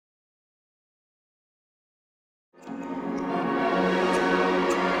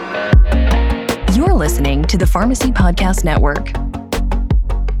listening to the Pharmacy Podcast Network.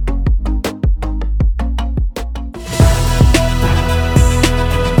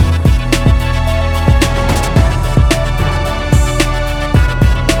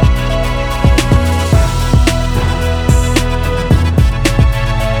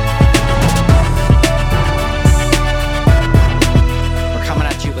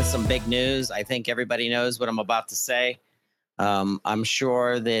 Big news. I think everybody knows what I'm about to say. I'm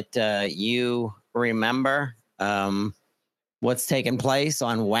sure that you remember what's taken place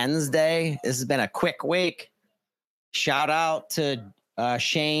on Wednesday. This has been a quick week. Shout out to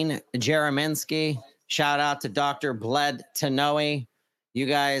Shane Jereminski. Shout out to Dr. Bled Tanoe. You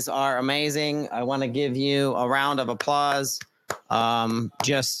guys are amazing. I want to give you a round of applause.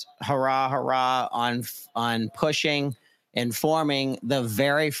 Just hurrah, hurrah on pushing and forming the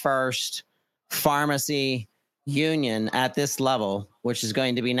very first pharmacy union at this level, which is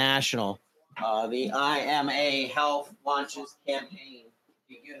going to be national. The IMA Health launches campaign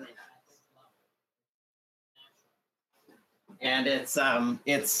to unionize. And it's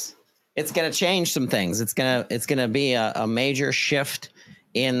going to change some things. It's going to be a major shift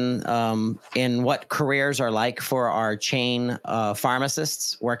in what careers are like for our chain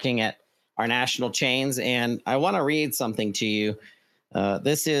pharmacists working at our national chains. And I want to read something to you.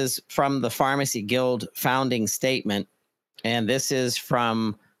 This is from the Pharmacy Guild founding statement. And this is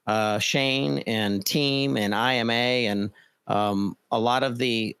from Shane and team and IMA and a lot of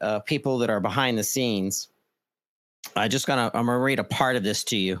the people that are behind the scenes. I'm going to read a part of this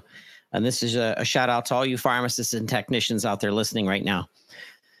to you. And this is a shout out to all you pharmacists and technicians out there listening right now.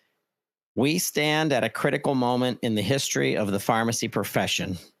 We stand at a critical moment in the history of the pharmacy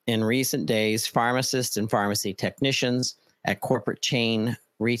profession. In recent days, pharmacists and pharmacy technicians at corporate chain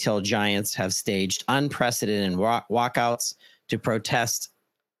retail giants have staged unprecedented walkouts to protest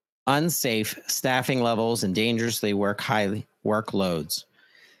unsafe staffing levels and dangerously high workloads.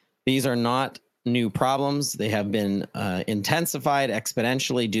 These are not new problems. They have been intensified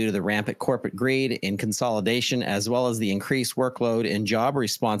exponentially due to the rampant corporate greed and consolidation, as well as the increased workload and job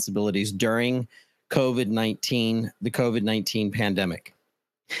responsibilities during the COVID-19 pandemic.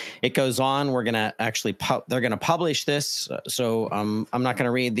 It goes on. We're going to actually, they're going to publish this. So I'm not going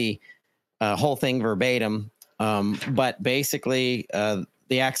to read the whole thing verbatim. But basically,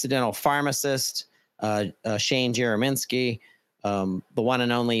 the accidental pharmacist, Shane Jereminski, the one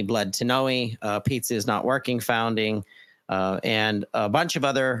and only Bled Tanoe, Pizza is Not Working founding, and a bunch of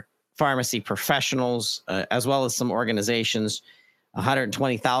other pharmacy professionals, as well as some organizations,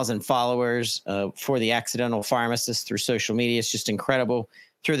 120,000 followers for the accidental pharmacist through social media. It's just incredible.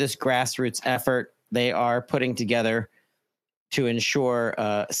 Through this grassroots effort, they are putting together to ensure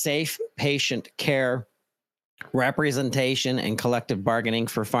safe patient care, representation, and collective bargaining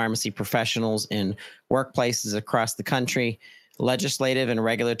for pharmacy professionals in workplaces across the country, legislative and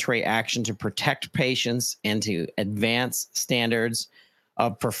regulatory action to protect patients and to advance standards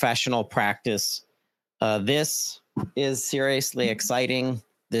of professional practice. This is seriously exciting.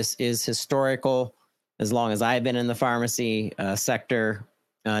 This is historical. As long as I've been in the pharmacy sector,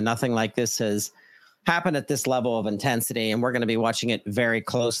 nothing like this has happened at this level of intensity, and we're going to be watching it very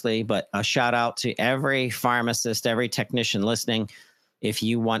closely. But a shout out to every pharmacist, every technician listening. If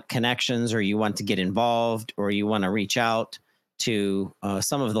you want connections or you want to get involved or you want to reach out to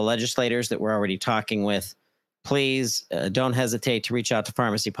some of the legislators that we're already talking with, please don't hesitate to reach out to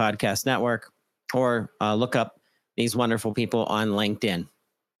Pharmacy Podcast Network or look up these wonderful people on LinkedIn.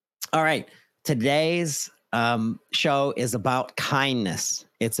 All right. Today's show is about kindness.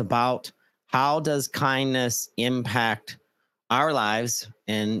 It's about how does kindness impact our lives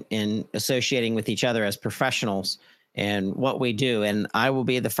and in associating with each other as professionals and what we do. And I will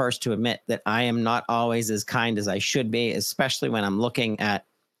be the first to admit that I am not always as kind as I should be, especially when I'm looking at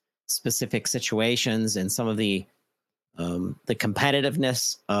specific situations and some of the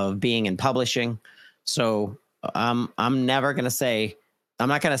competitiveness of being in publishing. So I'm not going to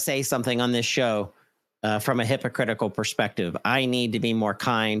say something on this show from a hypocritical perspective. I need to be more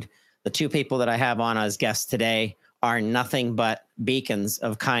kind. The two people that I have on as guests today are nothing but beacons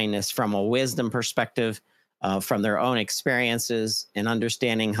of kindness from a wisdom perspective, from their own experiences and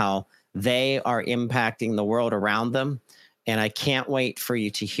understanding how they are impacting the world around them. And I can't wait for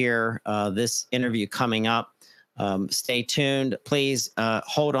you to hear this interview coming up. Stay tuned. Please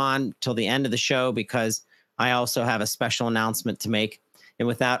hold on till the end of the show because I also have a special announcement to make. And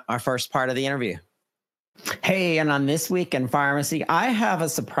with that, our first part of the interview. Hey, and on This Week in Pharmacy, I have a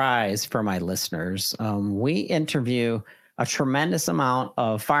surprise for my listeners. We interview a tremendous amount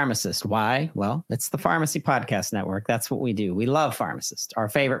of pharmacists. Why? Well, it's the Pharmacy Podcast Network. That's what we do. We love pharmacists, our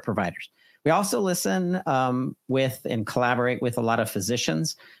favorite providers. We also listen with and collaborate with a lot of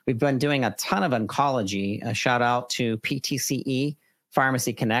physicians. We've been doing a ton of oncology. A shout out to PTCE,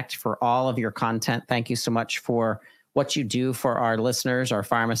 Pharmacy Connect, for all of your content. Thank you so much for what you do for our listeners, our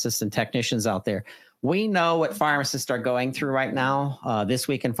pharmacists and technicians out there. We know what pharmacists are going through right now. This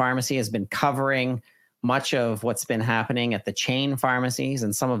Week in Pharmacy has been covering much of what's been happening at the chain pharmacies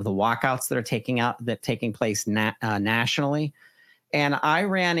and some of the walkouts that are taking place nationally. And I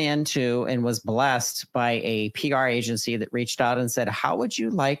ran into and was blessed by a PR agency that reached out and said, how would you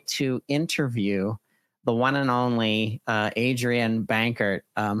like to interview the one and only Adrienne Bankert,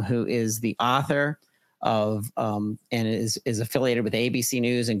 who is the author of and is affiliated with ABC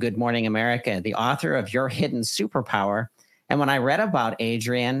News and Good Morning America, the author of Your Hidden Superpower. And when I read about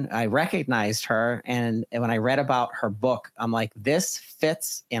Adrienne, I recognized her. And when I read about her book, I'm like, this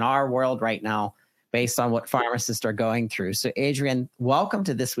fits in our world right now based on what pharmacists are going through. So Adrienne, welcome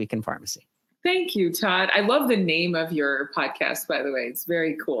to This Week in Pharmacy. Thank you, Todd. I love the name of your podcast, by the way. It's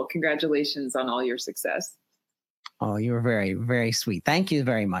very cool. Congratulations on all your success. Oh, you were very, very sweet. Thank you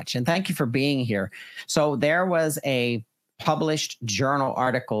very much. And thank you for being here. So there was a published journal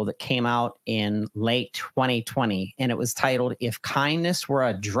article that came out in late 2020, and it was titled, If Kindness Were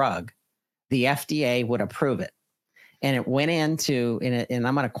a Drug, the FDA Would Approve It. And it went into, and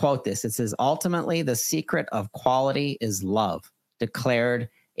I'm going to quote this. It says, ultimately, the secret of quality is love, declared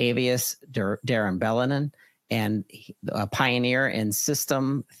Avius Darren and a pioneer in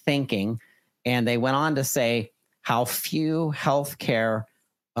system thinking. And they went on to say how few healthcare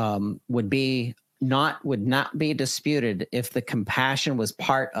would not be disputed if the compassion was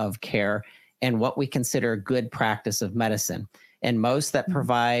part of care and what we consider good practice of medicine. And most that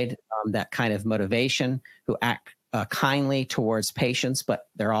provide that kind of motivation, who act kindly towards patients, but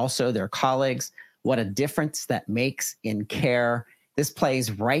they're also their colleagues. What a difference that makes in care. This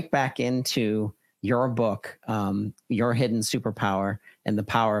plays right back into your book, Your Hidden Superpower and the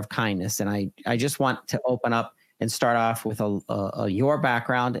Power of Kindness. And I just want to open up and start off with your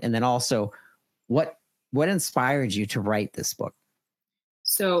background, and then also what inspired you to write this book?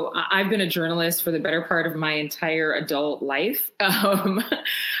 So I've been a journalist for the better part of my entire adult life.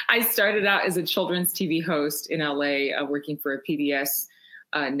 I started out as a children's TV host in LA, working for a PBS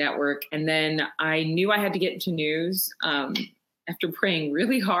network. And then I knew I had to get into news after praying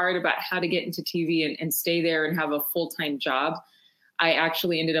really hard about how to get into TV and stay there and have a full-time job. I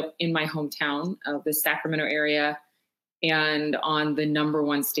actually ended up in my hometown of the Sacramento area and on the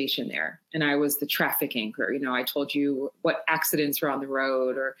 #1 station there. And I was the traffic anchor. I told you what accidents were on the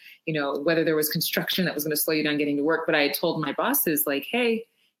road, or, whether there was construction that was going to slow you down getting to work. But I had told my bosses, like, hey,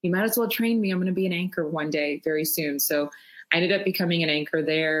 you might as well train me. I'm going to be an anchor one day very soon. So I ended up becoming an anchor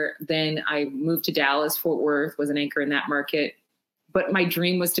there. Then I moved to Dallas, Fort Worth, was an anchor in that market. But my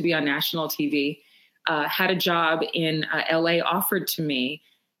dream was to be on national TV. Had a job in LA offered to me.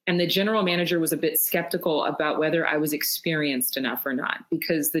 And the general manager was a bit skeptical about whether I was experienced enough or not,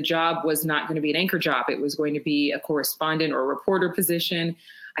 because the job was not going to be an anchor job. It was going to be a correspondent or reporter position.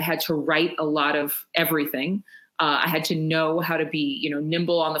 I had to write a lot of everything. I had to know how to be,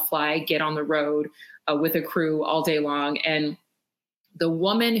 nimble on the fly, get on the road with a crew all day long. And the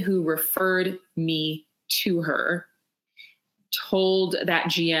woman who referred me to her told that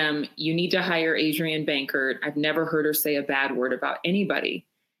GM, you need to hire Adrienne Bankert. I've never heard her say a bad word about anybody.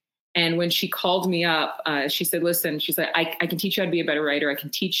 And when she called me up, she said, listen, she's like, I can teach you how to be a better writer. I can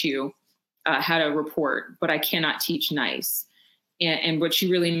teach you how to report, but I cannot teach nice. And what she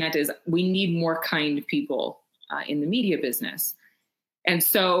really meant is we need more kind people in the media business. And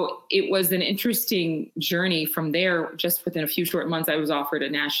so it was an interesting journey from there. Just within a few short months, I was offered a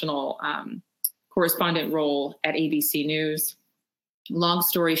national correspondent role at ABC News. Long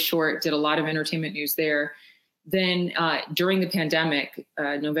story short, did a lot of entertainment news there. Then during the pandemic,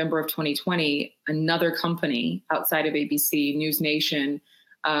 November of 2020, another company outside of ABC, News Nation,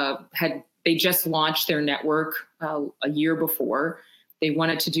 they just launched their network a year before. They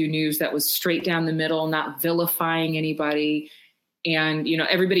wanted to do news that was straight down the middle, not vilifying anybody. And,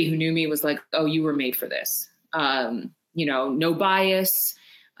 everybody who knew me was like, oh, you were made for this. No bias,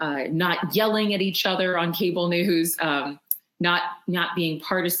 not yelling at each other on cable news, not being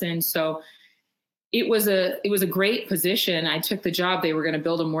partisan. So it was a great position. I took the job. They were going to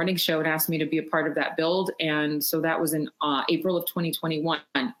build a morning show and asked me to be a part of that build. And so that was in April of 2021.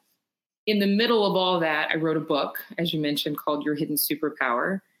 In the middle of all that, I wrote a book, as you mentioned, called Your Hidden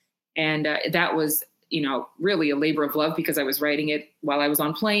Superpower. And that was, really a labor of love, because I was writing it while I was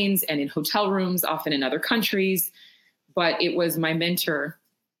on planes and in hotel rooms, often in other countries. But it was my mentor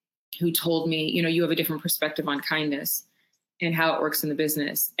who told me, you have a different perspective on kindness and how it works in the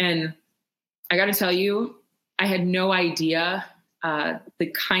business. And I got to tell you, I had no idea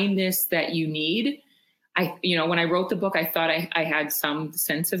the kindness that you need. When I wrote the book, I thought I had some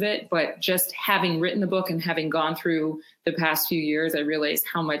sense of it, but just having written the book and having gone through the past few years, I realized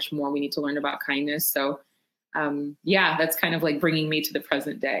how much more we need to learn about kindness. So that's kind of like bringing me to the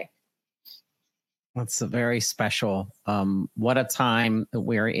present day. That's very special. What a time that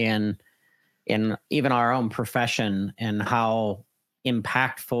we're in even our own profession, and how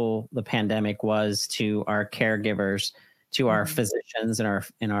impactful the pandemic was to our caregivers, to our physicians,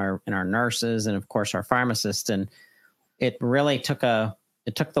 and our nurses, and of course our pharmacists. And it really took the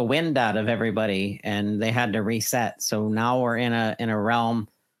wind out of everybody, and they had to reset. So now we're in a realm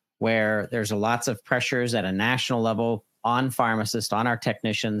where there's lots of pressures at a national level on pharmacists, on our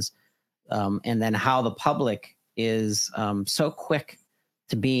technicians, and then how the public is so quick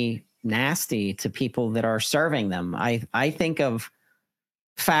to be nasty to people that are serving them. I think of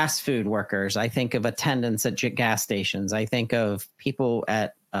fast food workers. I think of attendants at gas stations. I think of people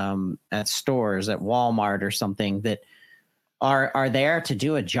at stores, at Walmart or something, that are there to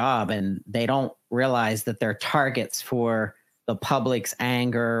do a job, and they don't realize that they're targets for the public's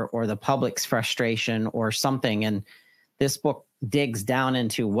anger or the public's frustration or something. And this book digs down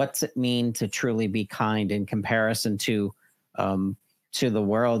into what's it mean to truly be kind in comparison to the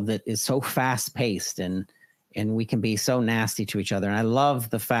world that is so fast paced, and we can be so nasty to each other. And I love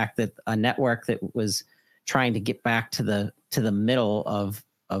the fact that a network that was trying to get back to the middle of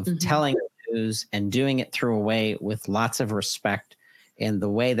telling the news and doing it through a way with lots of respect, and the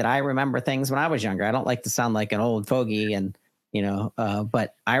way that I remember things when I was younger. I don't like to sound like an old fogey, and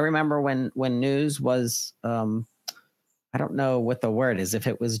but I remember when news was I don't know what the word is. If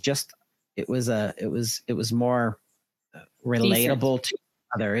it was just, it was more relatable to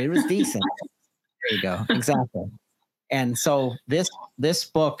other. It was decent. There you go. Exactly. And so this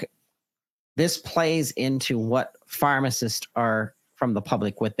book, this plays into what pharmacists are from the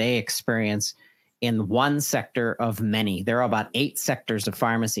public, what they experience in one sector of many. There are about 8 sectors of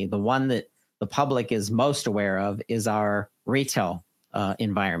pharmacy. The one that the public is most aware of is our retail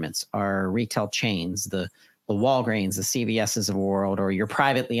environments, our retail chains, the Walgreens, the CVS's of the world, or your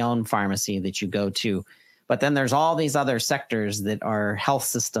privately owned pharmacy that you go to. But then there's all these other sectors that are health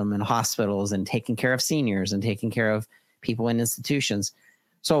system and hospitals, and taking care of seniors and taking care of people in institutions.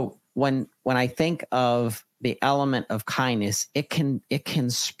 So when I think of the element of kindness, it can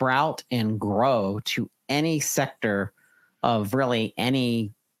sprout and grow to any sector of really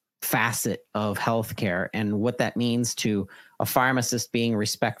any facet of healthcare, and what that means to a pharmacist being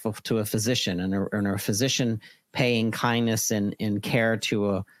respectful to a physician, and a physician paying kindness and care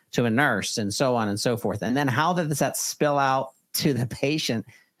to a nurse, and so on and so forth. And then how does that spill out to the patient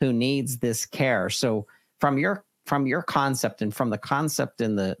who needs this care? So from your concept, and from the concept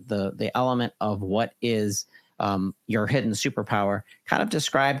and the element of what is your hidden superpower, kind of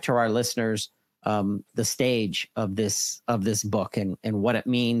describe to our listeners the stage of this book, and what it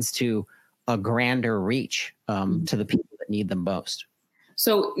means to a grander reach to the people that need them most.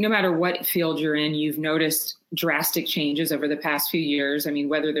 So no matter what field you're in, you've noticed drastic changes over the past few years. I mean,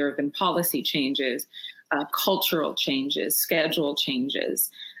 whether there have been policy changes, cultural changes, schedule changes,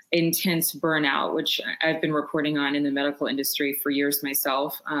 intense burnout, which I've been reporting on in the medical industry for years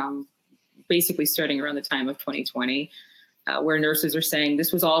myself, basically starting around the time of 2020, where nurses are saying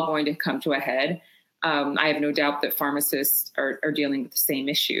this was all going to come to a head. I have no doubt that pharmacists are dealing with the same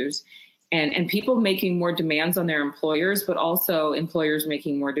issues. And people making more demands on their employers, but also employers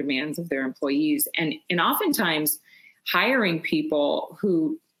making more demands of their employees. And oftentimes hiring people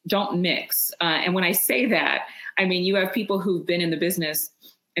who don't mix. And when I say that, I mean, you have people who've been in the business,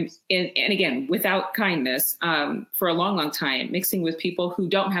 and again, without kindness, for a long, long time, mixing with people who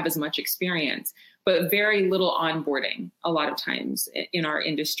don't have as much experience, but very little onboarding a lot of times in our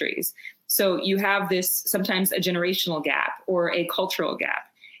industries. So you have this, sometimes a generational gap or a cultural gap.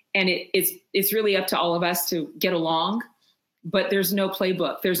 And it's really up to all of us to get along, but there's no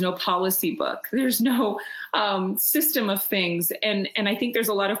playbook, there's no policy book, there's no system of things. And I think there's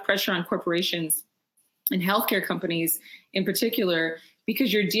a lot of pressure on corporations and healthcare companies in particular,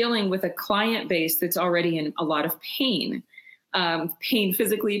 because you're dealing with a client base that's already in a lot of pain, pain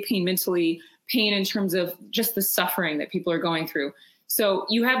physically, pain mentally, pain in terms of just the suffering that people are going through. So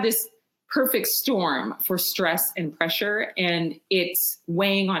you have this perfect storm for stress and pressure, and it's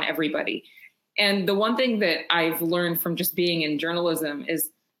weighing on everybody. And the one thing that I've learned from just being in journalism is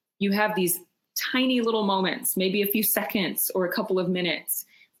you have these tiny little moments, maybe a few seconds or a couple of minutes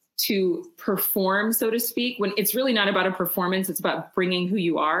to perform, so to speak, when it's really not about a performance, it's about bringing who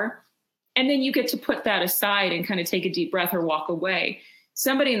you are. And then you get to put that aside and kind of take a deep breath or walk away.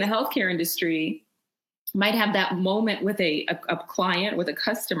 somebody in the healthcare industry might have that moment with a client, with a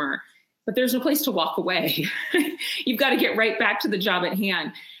customer, but there's no place to walk away. You've got to get right back to the job at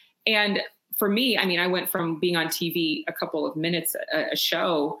hand. And for me, I mean, I went from being on TV a couple of minutes a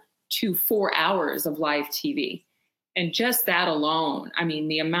show to 4 hours of live TV. And just that alone, I mean,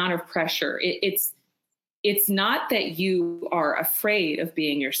 the amount of pressure, it's not that you are afraid of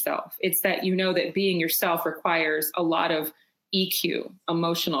being yourself. It's that you know that being yourself requires a lot of EQ,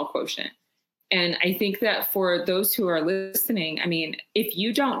 emotional quotient. And I think that for those who are listening, I mean, if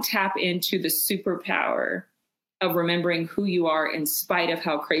you don't tap into the superpower of remembering who you are in spite of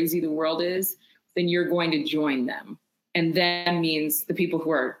how crazy the world is, then you're going to join them. And that means the people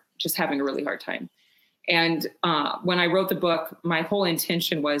who are just having a really hard time. And when I wrote the book, my whole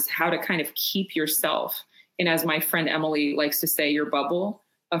intention was how to kind of keep yourself, and as my friend Emily likes to say, your bubble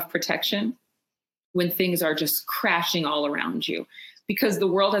of protection when things are just crashing all around you. Because the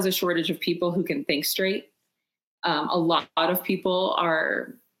world has a shortage of people who can think straight. A lot of people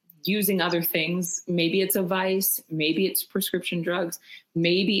are using other things. Maybe it's a vice, maybe it's prescription drugs,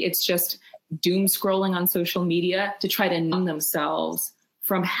 maybe it's just doom scrolling on social media to try to numb themselves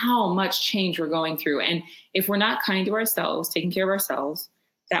from how much change we're going through. And if we're not kind to ourselves, taking care of ourselves,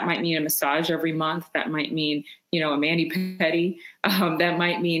 that might mean a massage every month. That might mean, a mani-pedi. That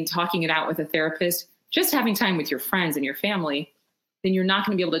might mean talking it out with a therapist, just having time with your friends and your family. Then you're not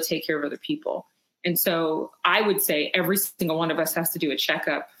going to be able to take care of other people. And so I would say every single one of us has to do a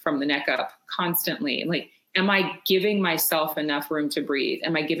checkup from the neck up constantly. Like, am I giving myself enough room to breathe?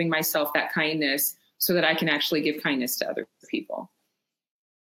 Am I giving myself that kindness so that I can actually give kindness to other people?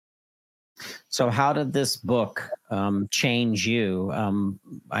 So how did this book change you?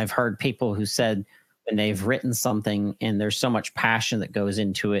 I've heard people who said when they've written something and there's so much passion that goes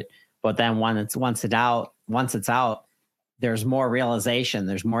into it, but then once it's out, there's more realization,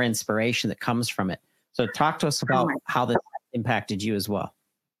 there's more inspiration that comes from it. So talk to us about how this impacted you as well.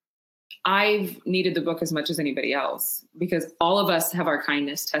 I've needed the book as much as anybody else because all of us have our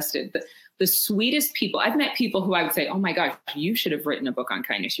kindness tested. The sweetest people, I've met people who I would say, oh my gosh, you should have written a book on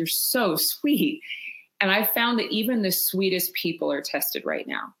kindness. You're so sweet. And I found that even the sweetest people are tested right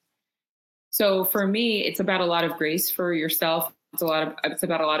now. So for me, it's about a lot of grace for yourself. It's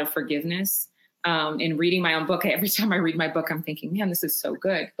about a lot of forgiveness. In reading my own book, every time I read my book, I'm thinking, man, this is so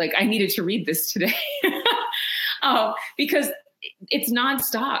good. Like, I needed to read this today because it's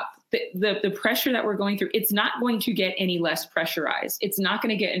nonstop. The pressure that we're going through, it's not going to get any less pressurized. It's not going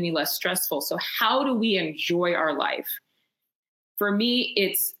to get any less stressful. So how do we enjoy our life? For me,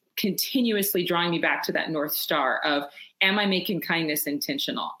 it's continuously drawing me back to that North Star of, am I making kindness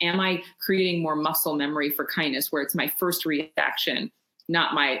intentional? Am I creating more muscle memory for kindness where it's my first reaction,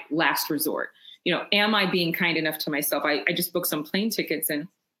 not my last resort? Am I being kind enough to myself? I just booked some plane tickets and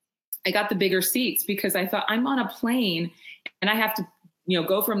I got the bigger seats because I thought, I'm on a plane and I have to,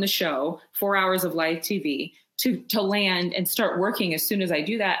 go from the show, 4 hours of live TV to land and start working. As soon as I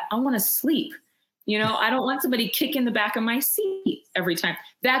do that, I want to sleep. I don't want somebody kicking the back of my seat every time.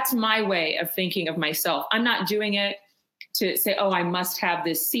 That's my way of thinking of myself. I'm not doing it to say, oh, I must have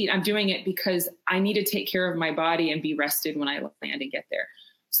this seat. I'm doing it because I need to take care of my body and be rested when I land and get there.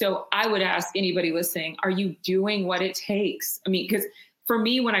 So I would ask anybody listening, are you doing what it takes? I mean, because for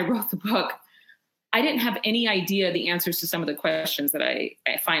me, when I wrote the book, I didn't have any idea the answers to some of the questions that I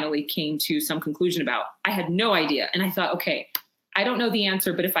finally came to some conclusion about. I had no idea. And I thought, okay, I don't know the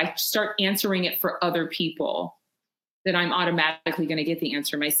answer, but if I start answering it for other people, then I'm automatically going to get the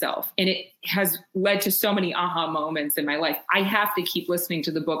answer myself. And it has led to so many aha moments in my life. I have to keep listening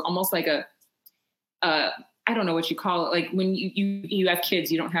to the book, almost like I don't know what you call it. Like when you have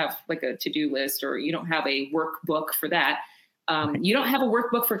kids, you don't have like a to-do list or you don't have a workbook for that. You don't have a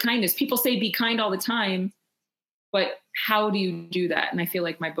workbook for kindness. People say be kind all the time, but how do you do that? And I feel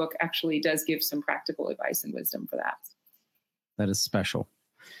like my book actually does give some practical advice and wisdom for that. That is special.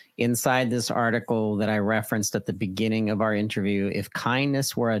 Inside this article that I referenced at the beginning of our interview, if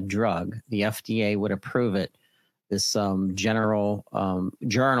kindness were a drug, the FDA would approve it. This Journal of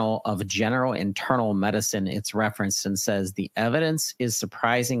General Internal Medicine, it's referenced and says the evidence is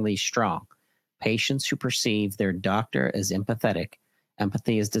surprisingly strong. Patients who perceive their doctor as empathetic,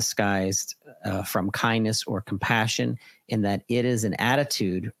 empathy is disguised from kindness or compassion in that it is an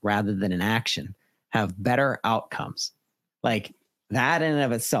attitude rather than an action, have better outcomes. Like that in and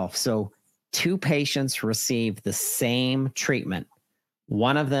of itself. So 2 patients receive the same treatment.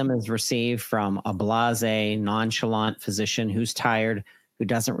 One of them is received from a blasé, nonchalant physician who's tired, who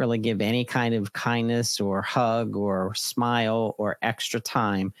doesn't really give any kind of kindness or hug or smile or extra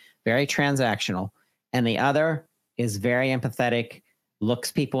time, very transactional. And the other is very empathetic,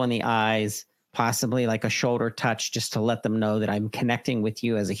 looks people in the eyes, possibly like a shoulder touch, just to let them know that I'm connecting with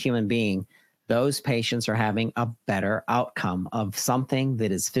you as a human being, those patients are having a better outcome of something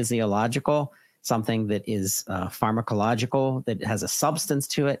that is physiological, something that is pharmacological, that has a substance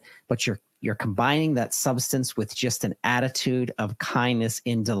to it, but you're combining that substance with just an attitude of kindness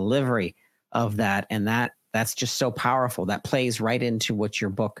in delivery of that. And that's just so powerful. That plays right into what your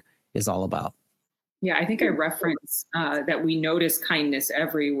book is all about. Yeah, I think I reference that we notice kindness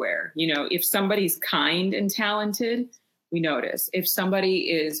everywhere. You know, if somebody's kind and talented, we notice. If somebody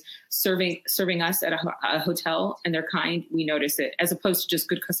is serving us at a hotel and they're kind, we notice it, as opposed to just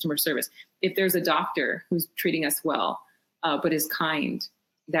good customer service. If there's a doctor who's treating us well, but is kind,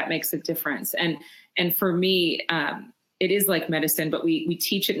 that makes a difference. And for me, it is like medicine, but we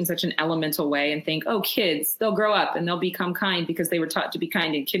teach it in such an elemental way and think, oh, kids, they'll grow up and they'll become kind because they were taught to be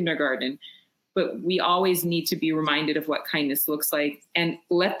kind in kindergarten. But we always need to be reminded of what kindness looks like and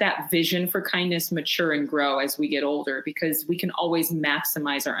let that vision for kindness mature and grow as we get older, because we can always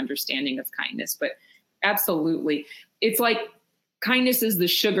maximize our understanding of kindness. But absolutely, it's like kindness is the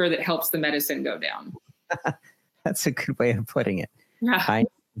sugar that helps the medicine go down. That's a good way of putting it. Yeah.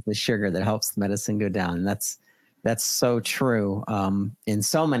 Kindness is the sugar that helps the medicine go down. That's so true in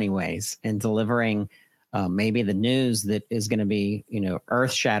so many ways, in delivering maybe the news that is going to be,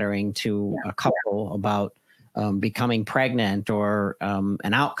 earth shattering to a couple about becoming pregnant, or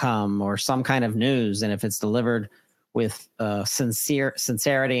an outcome, or some kind of news. And if it's delivered with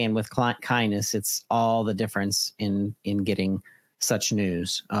sincerity and with kindness, it's all the difference in getting such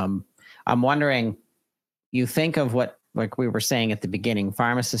news. I'm wondering, you think of what, like we were saying at the beginning,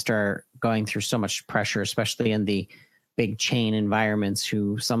 pharmacists are going through so much pressure, especially in the big chain environments,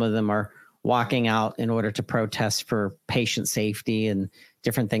 who some of them are walking out in order to protest for patient safety and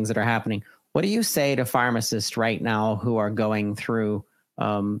different things that are happening. What do you say to pharmacists right now who are going through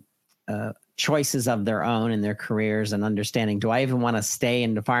choices of their own in their careers and understanding, do I even want to stay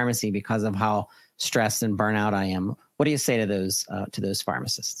into pharmacy because of how stressed and burnout I am? What do you say to those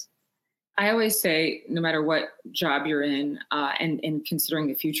pharmacists? I always say, no matter what job you're in, and considering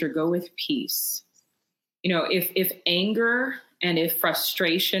the future, go with peace. If anger and if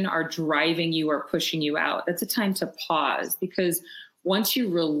frustration are driving you or pushing you out, that's a time to pause, because once you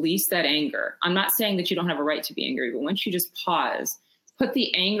release that anger, I'm not saying that you don't have a right to be angry, but once you just pause, put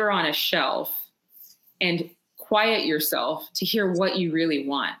the anger on a shelf and quiet yourself to hear what you really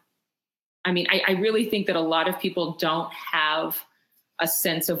want. I mean, I really think that a lot of people don't have a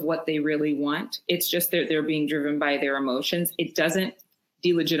sense of what they really want. It's just they're being driven by their emotions. It doesn't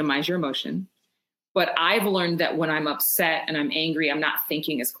delegitimize your emotion. But I've learned that when I'm upset and I'm angry, I'm not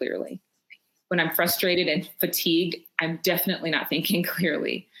thinking as clearly. When I'm frustrated and fatigued, I'm definitely not thinking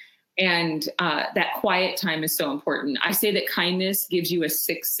clearly. And that quiet time is so important. I say that kindness gives you a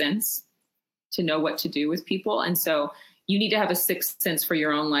sixth sense to know what to do with people. And so you need to have a sixth sense for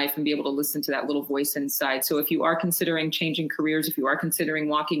your own life and be able to listen to that little voice inside. So if you are considering changing careers, if you are considering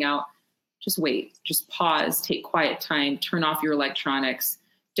walking out, just wait, just pause, take quiet time, turn off your electronics.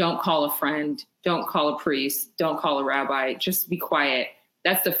 Don't call a friend. Don't call a priest. Don't call a rabbi. Just be quiet.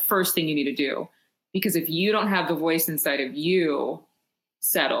 That's the first thing you need to do. Because if you don't have the voice inside of you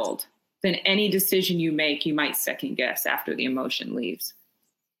settled, then any decision you make, you might second guess after the emotion leaves.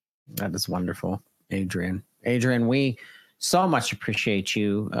 That is wonderful, Adrienne. Adrienne, we so much appreciate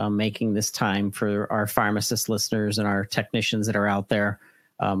you making this time for our pharmacist listeners and our technicians that are out there.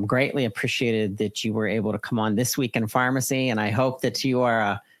 Greatly appreciated that you were able to come on This Week in Pharmacy. And I hope that you are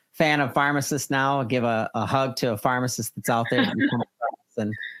a fan of pharmacists now. Give a hug to a pharmacist that's out there.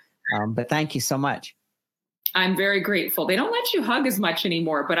 But thank you so much. I'm very grateful. They don't let you hug as much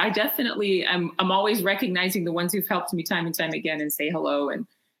anymore, but I definitely I'm always recognizing the ones who've helped me time and time again and say hello and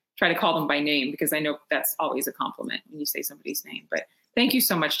try to call them by name, because I know that's always a compliment when you say somebody's name. But thank you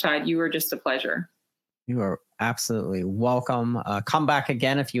so much, Todd. You were just a pleasure. You are absolutely welcome. Come back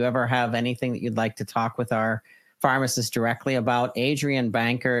again if you ever have anything that you'd like to talk with our pharmacist directly about. Adrienne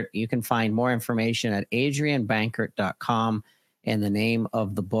Bankert. You can find more information at adriennebankert.com. And the name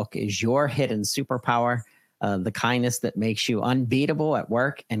of the book is Your Hidden Superpower, the kindness that makes you unbeatable at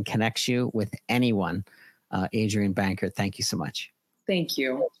work and connects you with anyone. Adrienne Bankert, thank you so much. Thank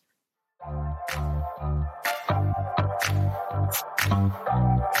you.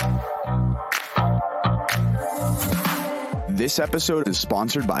 This episode is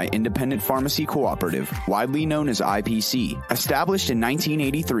sponsored by Independent Pharmacy Cooperative, widely known as IPC. Established in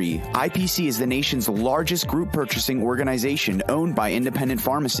 1983, IPC is the nation's largest group purchasing organization owned by independent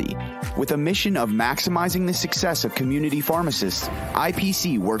pharmacy. With a mission of maximizing the success of community pharmacists,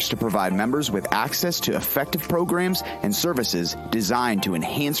 IPC works to provide members with access to effective programs and services designed to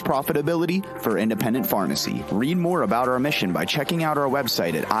enhance profitability for independent pharmacy. Read more about our mission by checking out our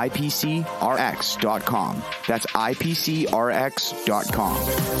website at ipcrx.com. That's ipcrx.com.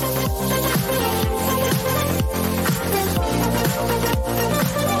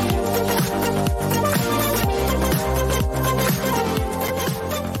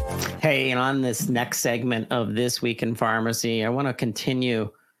 Hey, and on this next segment of This Week in Pharmacy, I want to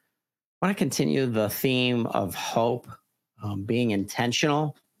continue the theme of hope, being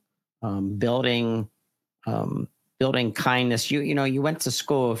intentional, building kindness. You went to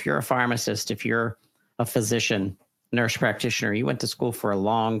school. If you're a pharmacist, if you're a physician, nurse practitioner, you went to school for a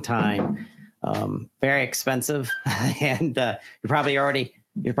long time, very expensive, and you're probably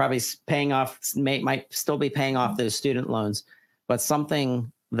paying off, might still be paying off those student loans, but something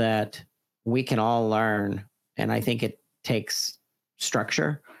that we can all learn. And I think it takes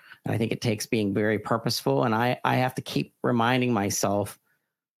structure, and I think it takes being very purposeful. And I have to keep reminding myself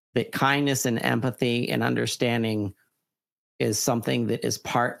that kindness and empathy and understanding is something that is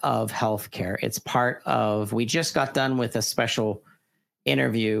part of healthcare. It's part of, we just got done with a special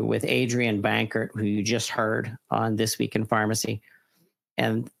interview with Adrienne Bankert, who you just heard on This Week in Pharmacy.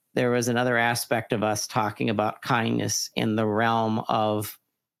 And there was another aspect of us talking about kindness in the realm of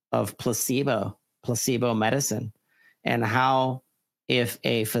placebo medicine, and how if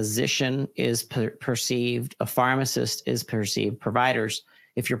a physician is perceived, a pharmacist is perceived, providers,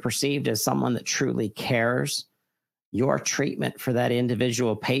 if you're perceived as someone that truly cares, your treatment for that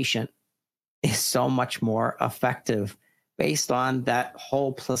individual patient is so much more effective based on that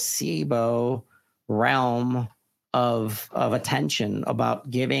whole placebo realm of attention about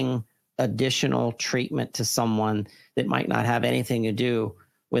giving additional treatment to someone that might not have anything to do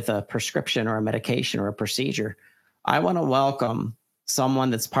with a prescription or a medication or a procedure. I want to welcome someone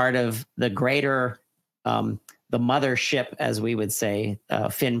that's part of the greater, the mothership, as we would say,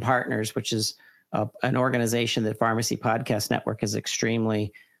 Finn Partners, which is an organization that Pharmacy Podcast Network is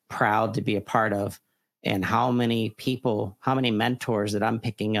extremely proud to be a part of. And how many people, how many mentors that I'm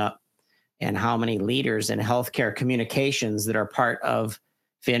picking up, and how many leaders in healthcare communications that are part of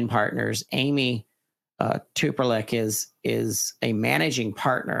Finn Partners. Amy Terpeluk is a managing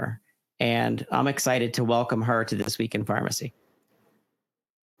partner, and I'm excited to welcome her to This Week in Pharmacy.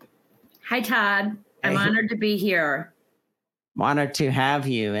 Hi, Todd. I'm honored to be here. I'm honored to have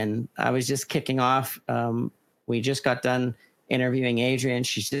you. And I was just kicking off. We just got done interviewing Adrienne.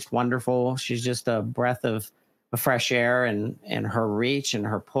 She's just wonderful. She's just a breath of fresh air, and her reach and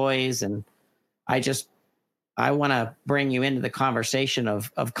her poise. And I want to bring you into the conversation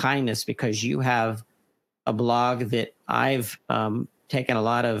of kindness, because you have a blog that I've taken a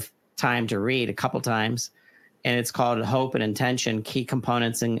lot of time to read a couple times, and it's called Hope and Intention, Key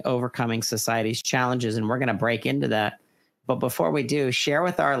Components in Overcoming Society's Challenges. And we're going to break into that. But before we do, share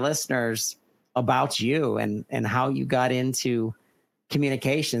with our listeners about you and how you got into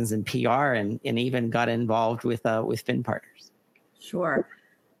communications and PR, and even got involved with Finn Partners. Sure.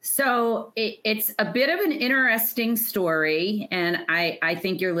 So it's a bit of an interesting story, and I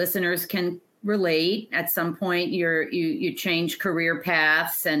think your listeners can relate. At some point, you change career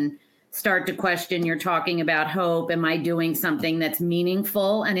paths and start to question. You're talking about hope. Am I doing something that's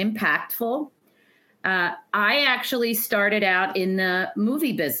meaningful and impactful? I actually started out in the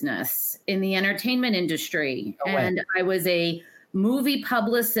movie business, in the entertainment industry. And I was a movie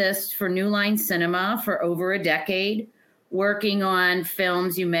publicist for New Line Cinema for over a decade, working on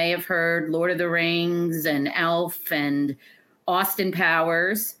films you may have heard, Lord of the Rings and Elf and Austin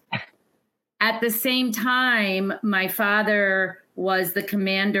Powers. At the same time, my father was the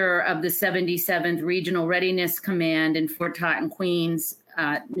commander of the 77th Regional Readiness Command in Fort Totten, Queens.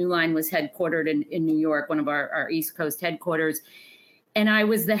 New Line was headquartered in New York, one of our East Coast headquarters. And I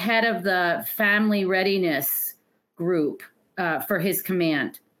was the head of the family readiness group for his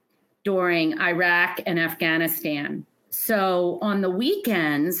command during Iraq and Afghanistan. So on the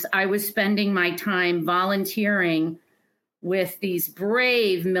weekends, I was spending my time volunteering with these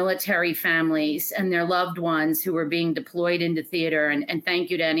brave military families and their loved ones who were being deployed into theater. And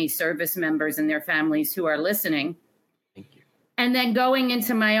thank you to any service members and their families who are listening. And then going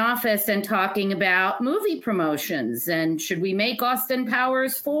into my office and talking about movie promotions and should we make Austin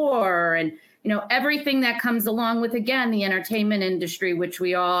Powers 4 and, everything that comes along with, again, the entertainment industry, which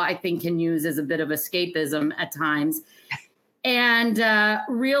we all, I think, can use as a bit of escapism at times. and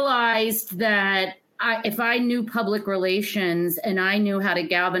realized that if I knew public relations and I knew how to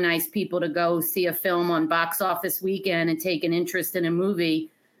galvanize people to go see a film on box office weekend and take an interest in a movie,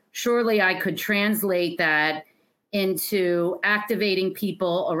 surely I could translate that into activating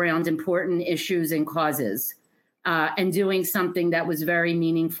people around important issues and causes, and doing something that was very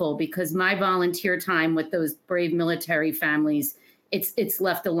meaningful, because my volunteer time with those brave military families, it's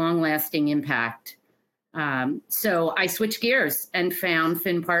left a long-lasting impact. So I switched gears and found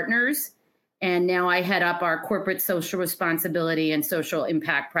Finn Partners, and now I head up our corporate social responsibility and social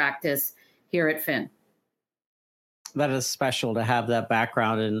impact practice here at Finn. That is special to have that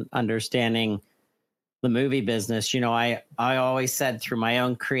background and understanding the movie business. You know, I always said through my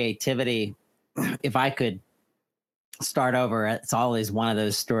own creativity, if I could start over, it's always one of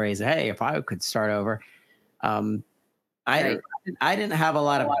those stories. Hey, if I could start over, I didn't have a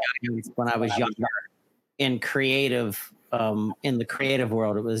lot of guidance when I was younger in creative, in the creative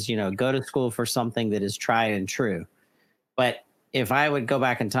world. It was, you know, go to school for something that is tried and true. But if I would go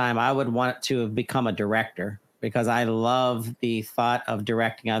back in time, I would want to have become a director, because I love the thought of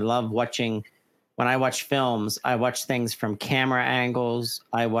directing. I love watching. When I watch films, I watch things from camera angles.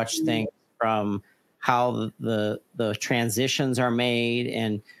 I watch things from how the transitions are made.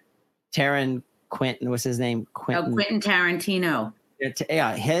 And Quentin, what's his name? Quentin Tarantino.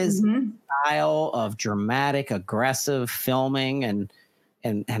 Yeah, his style of dramatic, aggressive filming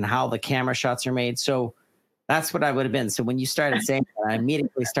and how the camera shots are made. So that's what I would have been. So when you started saying that, I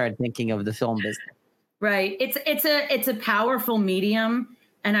immediately started thinking of the film business. Right. It's a powerful medium.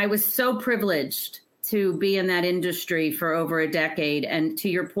 And I was so privileged to be in that industry for over a decade. And to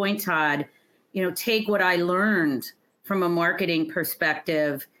your point, Todd, you know, take what I learned from a marketing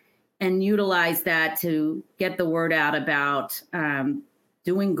perspective and utilize that to get the word out about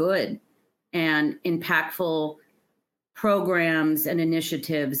doing good and impactful programs and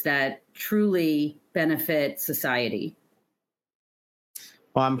initiatives that truly benefit society.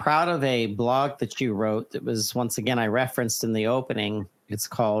 Well, I'm proud of a blog that you wrote that was, once again, I referenced in the opening. It's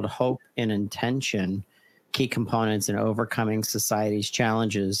called Hope and Intention, Key Components in Overcoming Society's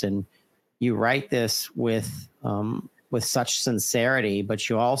Challenges. And you write this with such sincerity, but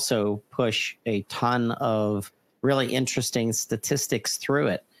you also push a ton of really interesting statistics through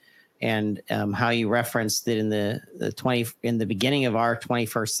it. And how you referenced that in the beginning of our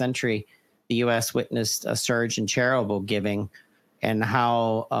 21st century, the U.S. witnessed a surge in charitable giving, and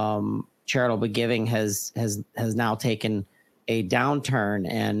how charitable giving has now taken a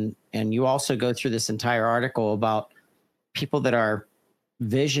downturn. And you also go through this entire article about people that are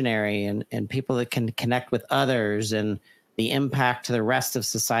visionary and people that can connect with others, and the impact to the rest of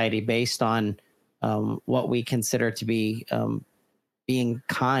society based on what we consider to be being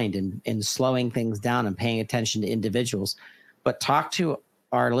kind and slowing things down and paying attention to individuals. But talk to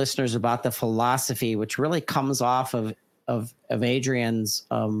our listeners about the philosophy, which really comes off of Adrienne's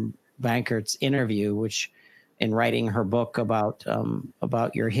Bankert's interview, which in writing her book about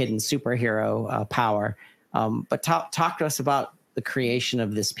your hidden superhero power. But talk to us about the creation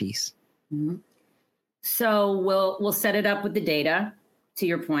of this piece. Mm-hmm. So we'll set it up with the data, to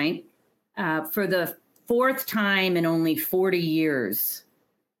your point. For the fourth time in only 40 years,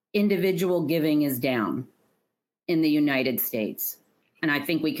 individual giving is down in the United States. And I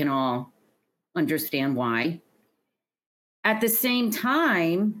think we can all understand why. At the same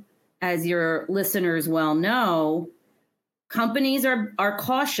time, as your listeners well know, companies are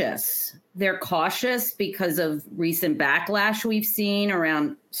cautious. They're cautious because of recent backlash we've seen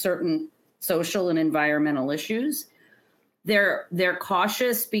around certain social and environmental issues. They're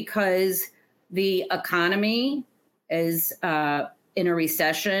cautious because the economy is in a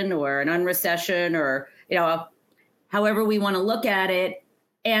recession or an unrecession, or however we want to look at it.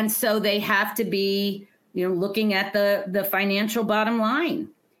 And so they have to be looking at the financial bottom line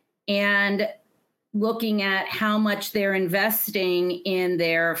and looking at how much they're investing in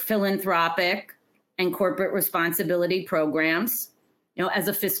their philanthropic and corporate responsibility programs, as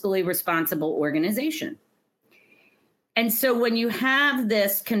a fiscally responsible organization. And so when you have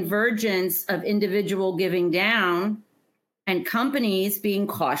this convergence of individual giving down and companies being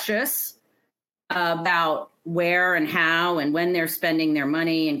cautious about where and how and when they're spending their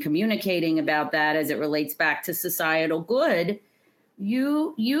money and communicating about that as it relates back to societal good,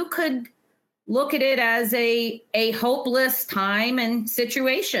 you could look at it as a hopeless time and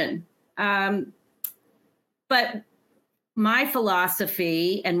situation. But my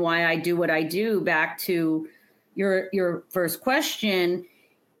philosophy and why I do what I do, back to your first question,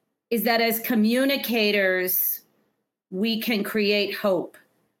 is that as communicators, we can create hope.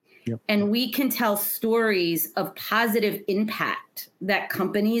 Yep. And we can tell stories of positive impact that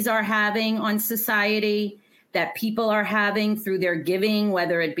companies are having on society, that people are having through their giving,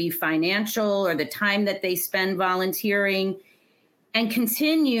 whether it be financial or the time that they spend volunteering, and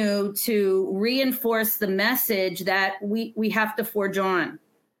continue to reinforce the message that we have to forge on.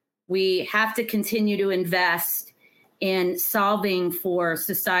 We have to continue to invest in solving for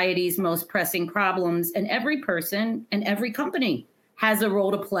society's most pressing problems. And every person and every company has a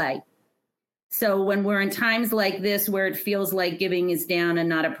role to play. So when we're in times like this, where it feels like giving is down and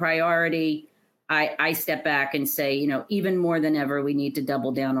not a priority, I step back and say, even more than ever, we need to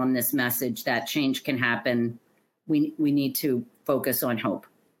double down on this message that change can happen. We need to focus on hope.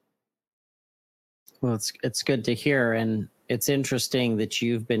 Well, it's good to hear. And it's interesting that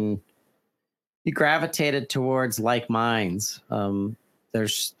you gravitated towards like minds.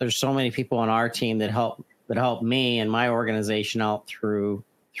 There's so many people on our team that help me and my organization out through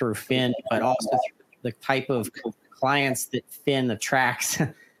Finn, but also through the type of clients that Finn attracts.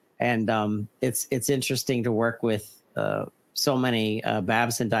 And it's interesting to work with so many.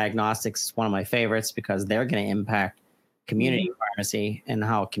 Babson Diagnostics is one of my favorites because they're going to impact community pharmacy and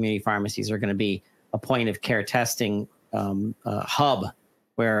how community pharmacies are going to be a point of care testing hub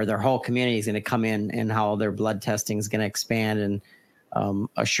where their whole community is going to come in and how their blood testing is going to expand. And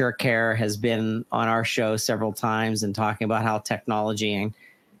Assure Care has been on our show several times and talking about how technology and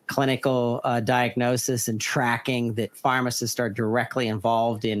clinical diagnosis and tracking that pharmacists are directly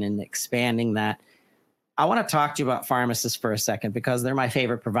involved in and expanding that. I want to talk to you about pharmacists for a second because they're my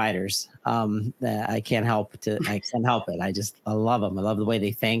favorite providers. I can't help it. I love them. I love the way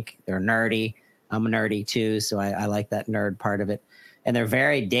they think. They're nerdy. I'm nerdy too, so I like that nerd part of it. And they're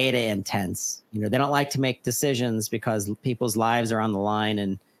very data intense. They don't like to make decisions because people's lives are on the line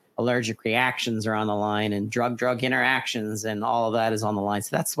and allergic reactions are on the line and drug interactions and all of that is on the line.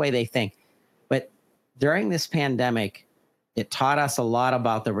 So that's the way they think. But during this pandemic, it taught us a lot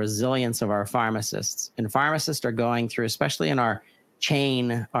about the resilience of our pharmacists. And pharmacists are going through, especially in our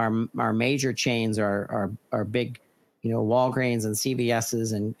chain, our major chains, our big, Walgreens and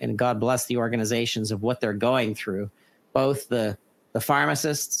CVS's, and God bless the organizations of what they're going through, both the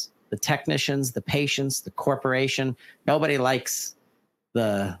pharmacists, the technicians, the patients, the corporation. Nobody likes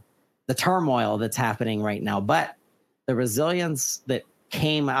the turmoil that's happening right now, but the resilience that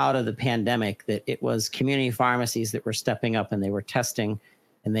came out of the pandemic, that it was community pharmacies that were stepping up and they were testing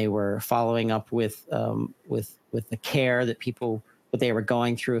and they were following up with the care that people, what they were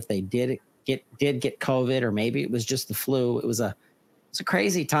going through if they did get COVID, or maybe it was just the flu. It was a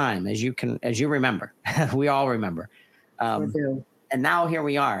crazy time, as you remember. We all remember. And now here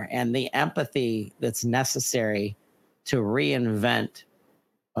we are, and the empathy that's necessary to reinvent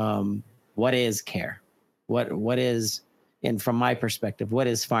what is care, what is, and from my perspective, what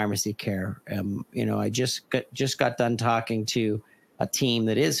is pharmacy care? I just got done talking to a team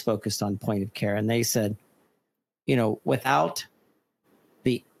that is focused on point of care, and they said, without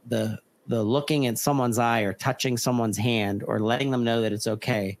the looking at someone's eye or touching someone's hand or letting them know that it's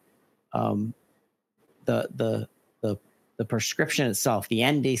okay, the prescription itself, the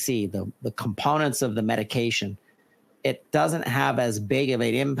NDC, the components of the medication, it doesn't have as big of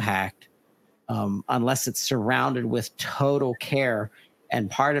an impact unless it's surrounded with total care. And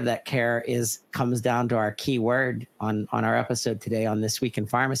part of that care comes down to our key word on our episode today on This Week in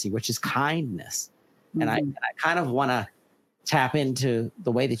Pharmacy, which is kindness. Mm-hmm. And I kind of want to tap into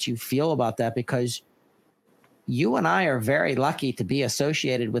the way that you feel about that, because you and I are very lucky to be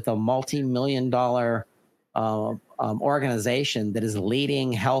associated with a multi-million-dollar organization that is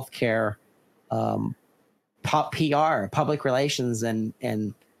leading healthcare PR, public relations, and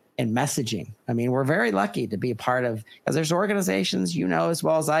messaging. I mean, we're very lucky to be a part of, because there's organizations, as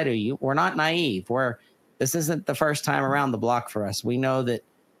well as I do. We're not naive. This isn't the first time around the block for us. We know that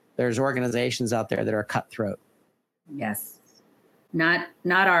there's organizations out there that are cutthroat. Yes. Not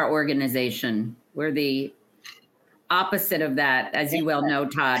our organization. We're the opposite of that, as you well know,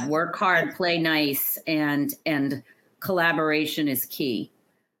 Todd. Work hard, play nice, and collaboration is key.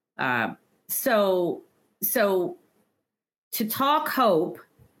 So to talk hope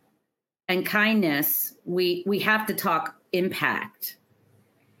and kindness, we have to talk impact.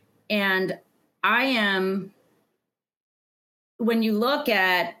 And when you look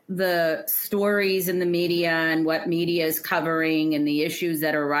at the stories in the media and what media is covering and the issues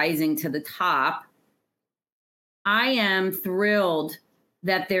that are rising to the top, I am thrilled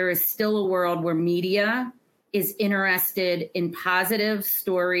that there is still a world where media is interested in positive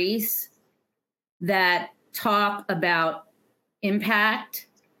stories that talk about impact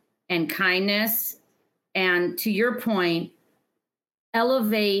and kindness. And to your point,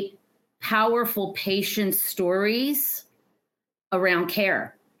 elevate powerful patient stories around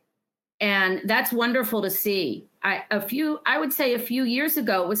care. And that's wonderful to see. I would say a few years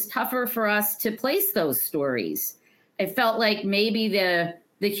ago, it was tougher for us to place those stories. It felt like maybe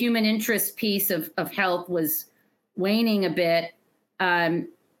the human interest piece of health was waning a bit. And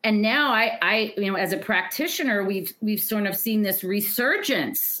now I as a practitioner, we've sort of seen this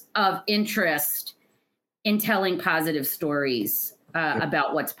resurgence of interest in telling positive stories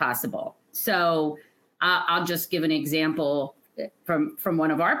about what's possible. So I'll just give an example from one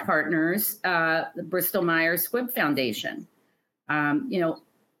of our partners, the Bristol Myers Squibb Foundation.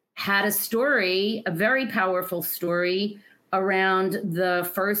 Had a story, a very powerful story around the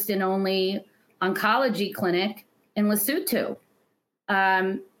first and only oncology clinic in Lesotho.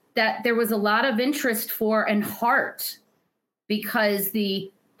 That there was a lot of interest for and heart because the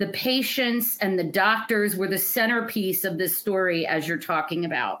patients and the doctors were the centerpiece of this story, as you're talking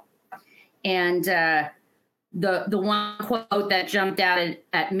about. And the one quote that jumped out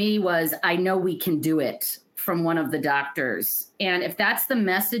at me was, "I know we can do it," from one of the doctors. And if that's the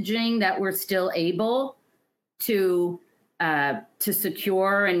messaging that we're still able to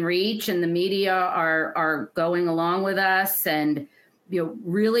secure and reach, and the media are going along with us, and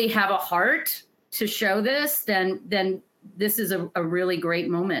really have a heart to show this, then this is a really great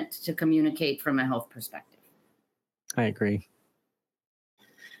moment to communicate from a health perspective. I agree.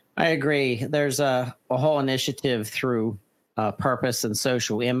 There's a whole initiative through Purpose and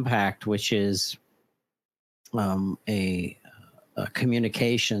Social Impact, which is a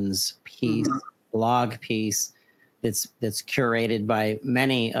communications piece, blog piece that's curated by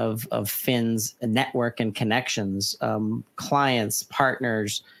many of Finn's network and connections, clients,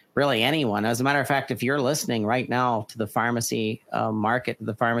 partners, really anyone. As a matter of fact, if you're listening right now to the pharmacy market,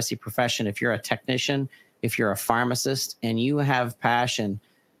 the pharmacy profession, if you're a technician, if you're a pharmacist, and you have passion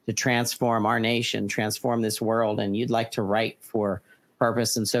to transform our nation, transform this world, and you'd like to write for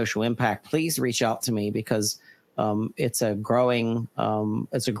Purpose and Social Impact, please reach out to me, because it's a growing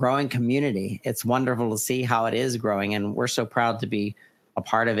community. It's wonderful to see how it is growing, and we're so proud to be a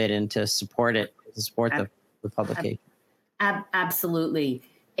part of it and to support it, to support the publication. Absolutely.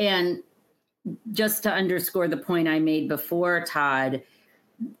 And just to underscore the point I made before, Todd,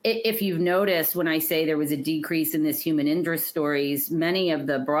 if you've noticed, when I say there was a decrease in this human interest stories, many of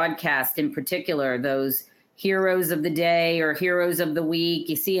the broadcasts in particular, those heroes of the day or heroes of the week,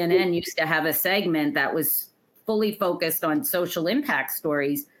 CNN used to have a segment that was fully focused on social impact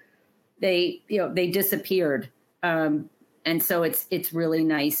stories. They disappeared. And so it's really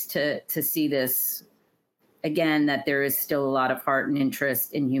nice to see this again, that there is still a lot of heart and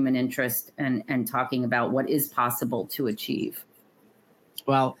interest in human interest and talking about what is possible to achieve.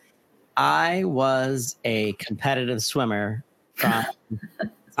 Well, I was a competitive swimmer from the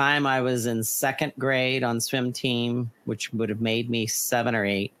time I was in second grade on swim team, which would have made me 7 or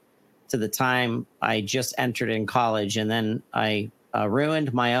 8, to the time I just entered in college. And then I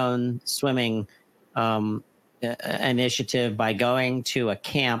ruined my own swimming initiative by going to a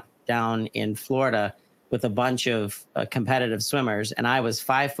camp down in Florida with a bunch of competitive swimmers. And I was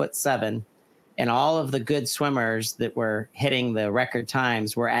 5'7", and all of the good swimmers that were hitting the record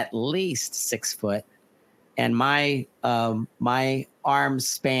times were at least 6 foot. And my arm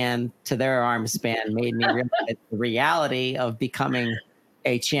span to their arm span made me realize the reality of becoming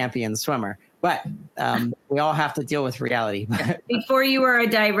a champion swimmer. But we all have to deal with reality. Before you were a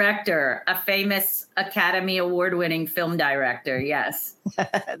director, a famous Academy Award-winning film director, yes.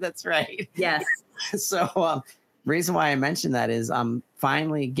 That's right. Yes. So reason why I mentioned that is I'm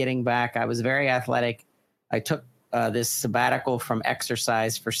finally getting back. I was very athletic. I took this sabbatical from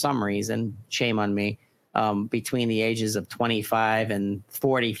exercise for some reason, shame on me, between the ages of 25 and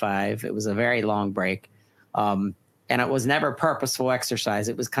 45. It was a very long break. And it was never purposeful exercise.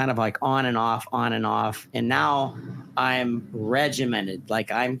 It was kind of like on and off, on and off. And now I'm regimented.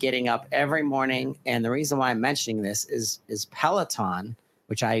 Like I'm getting up every morning. And the reason why I'm mentioning this is Peloton,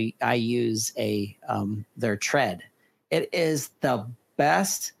 which I use their tread. It is the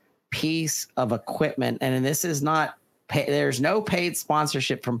best piece of equipment. And this is not there's no paid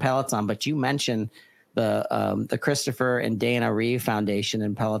sponsorship from Peloton, but you mentioned the Christopher and Dana Reeve Foundation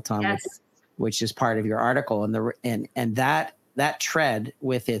in Peloton, yes, which is part of your article, and that tread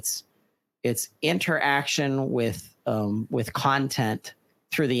with its interaction with content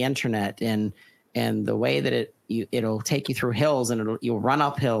through the internet and the way that it'll take you through hills and you'll run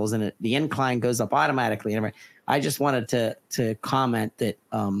up hills and the incline goes up automatically. I just wanted to comment that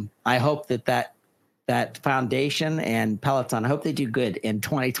I hope that foundation and Peloton, I hope they do good in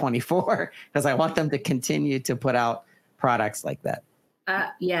 2024 because I want them to continue to put out products like that.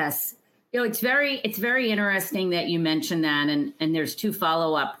 Yes. It's very interesting that you mentioned that. And there's two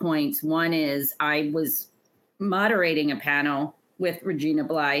follow-up points. One is I was moderating a panel with Regina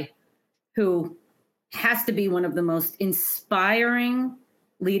Bly, who has to be one of the most inspiring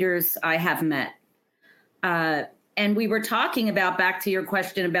leaders I have met. And we were talking about, back to your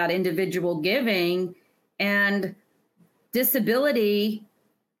question about individual giving, and disability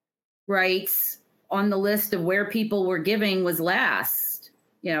rights on the list of where people were giving was last,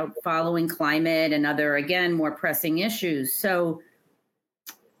 following climate and other, again, more pressing issues. So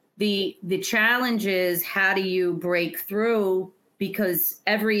the challenge is, how do you break through? Because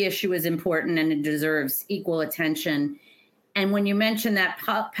every issue is important and it deserves equal attention. And when you mention that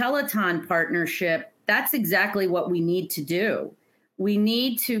Peloton partnership, that's exactly what we need to do. We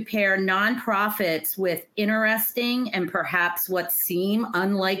need to pair nonprofits with interesting and perhaps what seem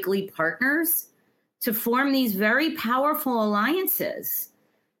unlikely partners to form these very powerful alliances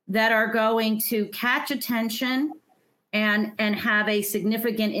that are going to catch attention and have a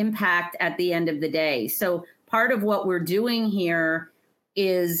significant impact at the end of the day. So part of what we're doing here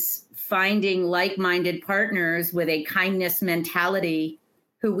is finding like-minded partners with a kindness mentality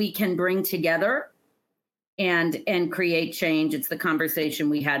who we can bring together and create change. It's the conversation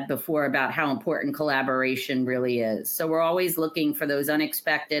we had before about how important collaboration really is. So we're always looking for those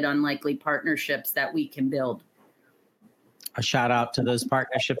unexpected, unlikely partnerships that we can build. A shout out to those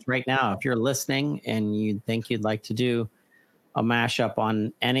partnerships right now. If you're listening and you think you'd like to do a mashup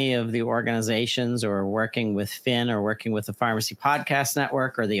on any of the organizations, or working with Finn, or working with the Pharmacy Podcast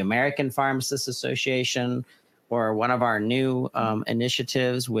Network, or the American Pharmacists Association, or one of our new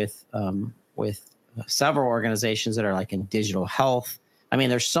initiatives with several organizations that are like in digital health. I mean,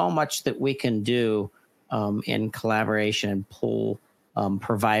 there's so much that we can do in collaboration and pull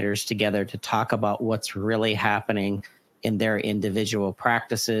providers together to talk about what's really happening in their individual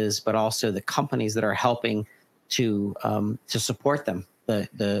practices, but also the companies that are helping to support them, the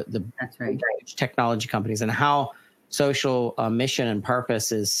That's right. technology companies, and how social mission and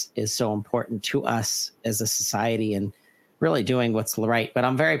purpose is so important to us as a society, and really doing what's right. But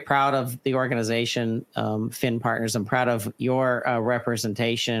I'm very proud of the organization, Finn Partners. I'm proud of your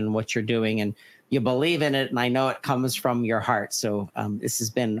representation, what you're doing, and you believe in it. And I know it comes from your heart. So this has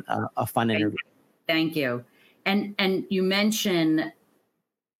been a fun interview. Thank you. And you mention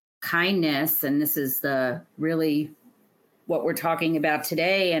kindness, and this is really what we're talking about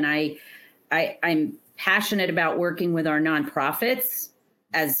today. And I'm passionate about working with our nonprofits,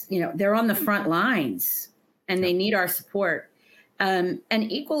 as they're on the front lines and they need our support. And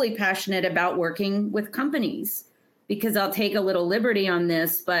equally passionate about working with companies, because I'll take a little liberty on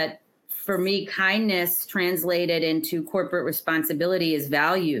this, but for me, kindness translated into corporate responsibility is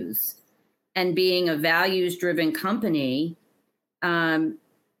values, and being a values-driven company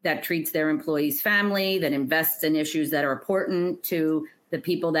that treats their employees' family, that invests in issues that are important to the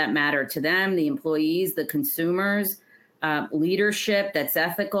people that matter to them, the employees, the consumers, leadership that's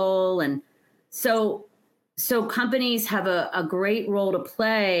ethical. And so companies have a great role to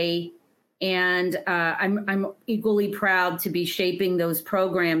play. And I'm equally proud to be shaping those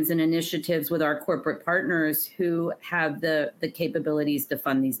programs and initiatives with our corporate partners who have the capabilities to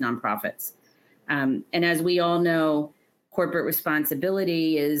fund these nonprofits. And as we all know, corporate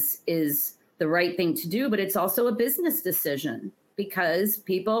responsibility is the right thing to do, but it's also a business decision, because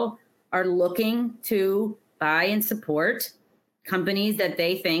people are looking to buy and support companies that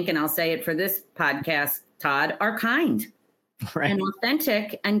they think, and I'll say it for this podcast, Todd, are kind, right, and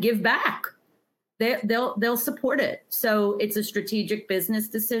authentic and give back. They'll support it. So it's a strategic business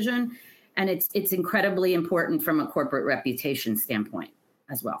decision, and it's incredibly important from a corporate reputation standpoint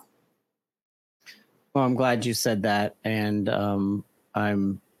as well. Well, I'm glad you said that. And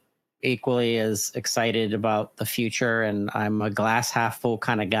I'm equally as excited about the future, and I'm a glass half full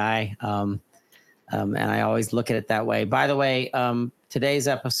kind of guy. And I always look at it that way. By the way, today's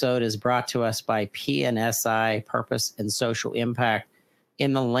episode is brought to us by PNSI, Purpose and Social Impact.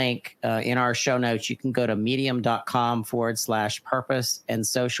 In the link in our show notes, you can go to medium.com/purpose and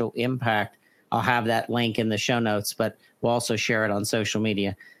social impact. I'll have that link in the show notes, but we'll also share it on social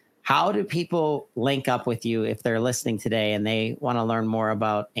media. How do people link up with you if they're listening today and they want to learn more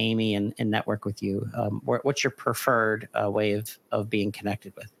about Amy and network with you? What's your preferred way of being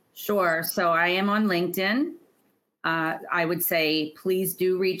connected with? Sure. So I am on LinkedIn. I would say, please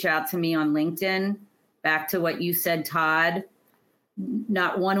do reach out to me on LinkedIn. Back to what you said, Todd,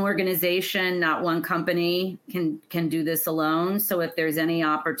 not one organization, not one company can do this alone. So if there's any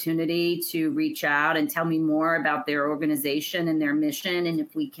opportunity to reach out and tell me more about their organization and their mission, and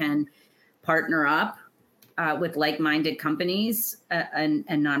if we can partner up, with like-minded companies and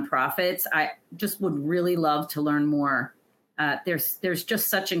nonprofits. I just would really love to learn more. There's just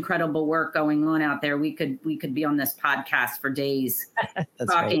such incredible work going on out there. We could be on this podcast for days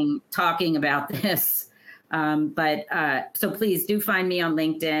talking about this. So please do find me on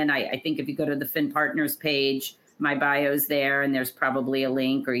LinkedIn. I think if you go to the Fin Partners page, my bio's there, and there's probably a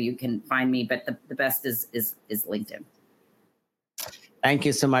link, or you can find me. But the best is LinkedIn. Thank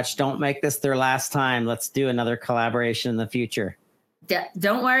you so much. Don't make this their last time. Let's do another collaboration in the future.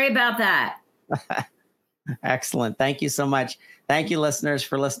 Don't worry about that. Excellent. Thank you so much. Thank you, listeners,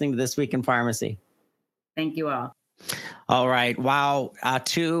 for listening to This Week in Pharmacy. Thank you all. All right. Wow.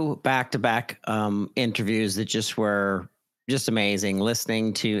 2 back-to-back interviews that were just amazing.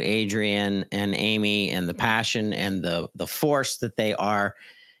 Listening to Adrienne and Amy and the passion and the force that they are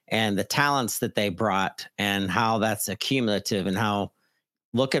and the talents that they brought and how that's accumulative and how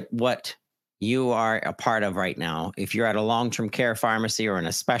look at what you are a part of right now. If you're at a long-term care pharmacy or in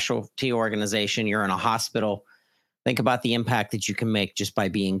a specialty organization, you're in a hospital, think about the impact that you can make just by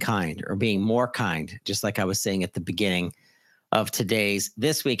being kind or being more kind, just like I was saying at the beginning of today's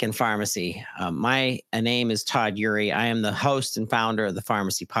This Week in Pharmacy. My name is Todd Eury. I am the host and founder of the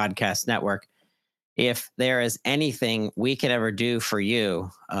Pharmacy Podcast Network. If there is anything we can ever do for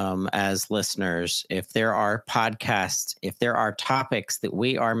you as listeners, if there are podcasts, if there are topics that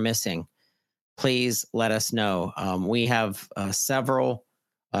we are missing, please let us know. We have several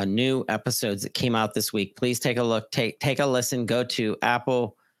new episodes that came out this week. Please take a look, take a listen. Go to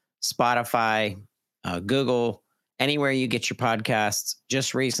Apple, Spotify, Google, anywhere you get your podcasts.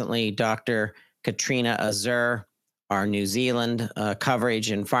 Just recently, Dr. Katrina Azur, our New Zealand coverage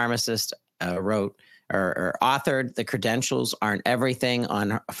and pharmacist, wrote or authored The Credentials Aren't Everything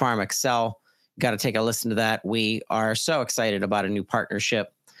on PharmExcel. Got to take a listen to that. We are so excited about a new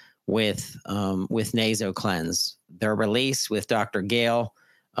partnership with NasoCleanse. Their release with Dr. Gale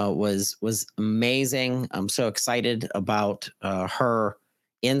was amazing. I'm so excited about her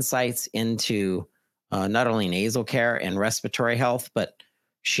insights into not only nasal care and respiratory health, but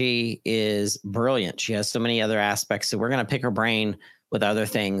she is brilliant. She has so many other aspects. So we're going to pick her brain with other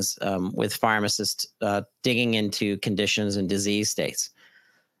things, with pharmacists digging into conditions and disease states.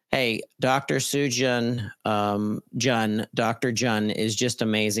 Hey, Dr. Sujun Dr. Jun is just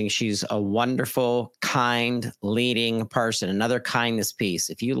amazing. She's a wonderful, kind, leading person. Another kindness piece.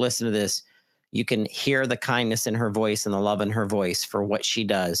 If you listen to this, you can hear the kindness in her voice and the love in her voice for what she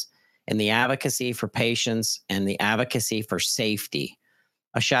does and the advocacy for patients and the advocacy for safety.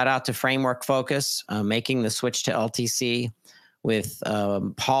 A shout out to Framework Focus, making the switch to LTC with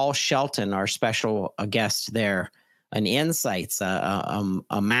Paul Shelton, our special guest there. And insights,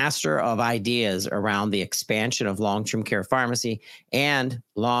 a master of ideas around the expansion of long-term care pharmacy and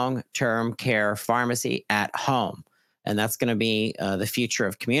long-term care pharmacy at home. And that's going to be the future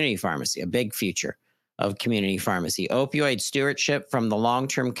of community pharmacy, a big future of community pharmacy. Opioid stewardship from the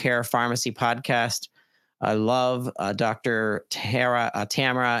Long-Term Care Pharmacy podcast. I love Dr.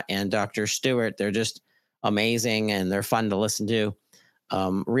 Tamara and Dr. Stewart. They're just amazing and they're fun to listen to.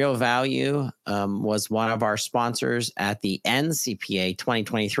 Real Value was one of our sponsors at the NCPA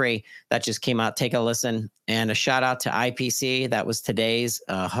 2023. That just came out. Take a listen. And a shout out to IPC. That was today's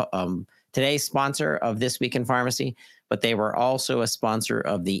sponsor of This Week in Pharmacy, but they were also a sponsor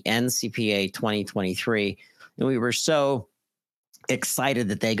of the NCPA 2023. And we were so excited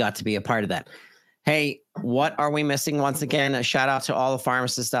that they got to be a part of that. Hey, what are we missing? Once again, a shout out to all the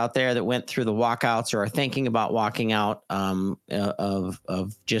pharmacists out there that went through the walkouts or are thinking about walking out of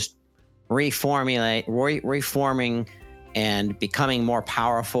just reforming and becoming more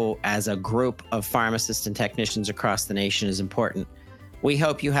powerful as a group of pharmacists and technicians across the nation is important. We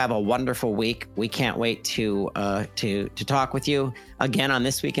hope you have a wonderful week. We can't wait to talk with you again on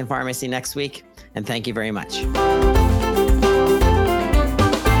This Week in Pharmacy next week. And thank you very much.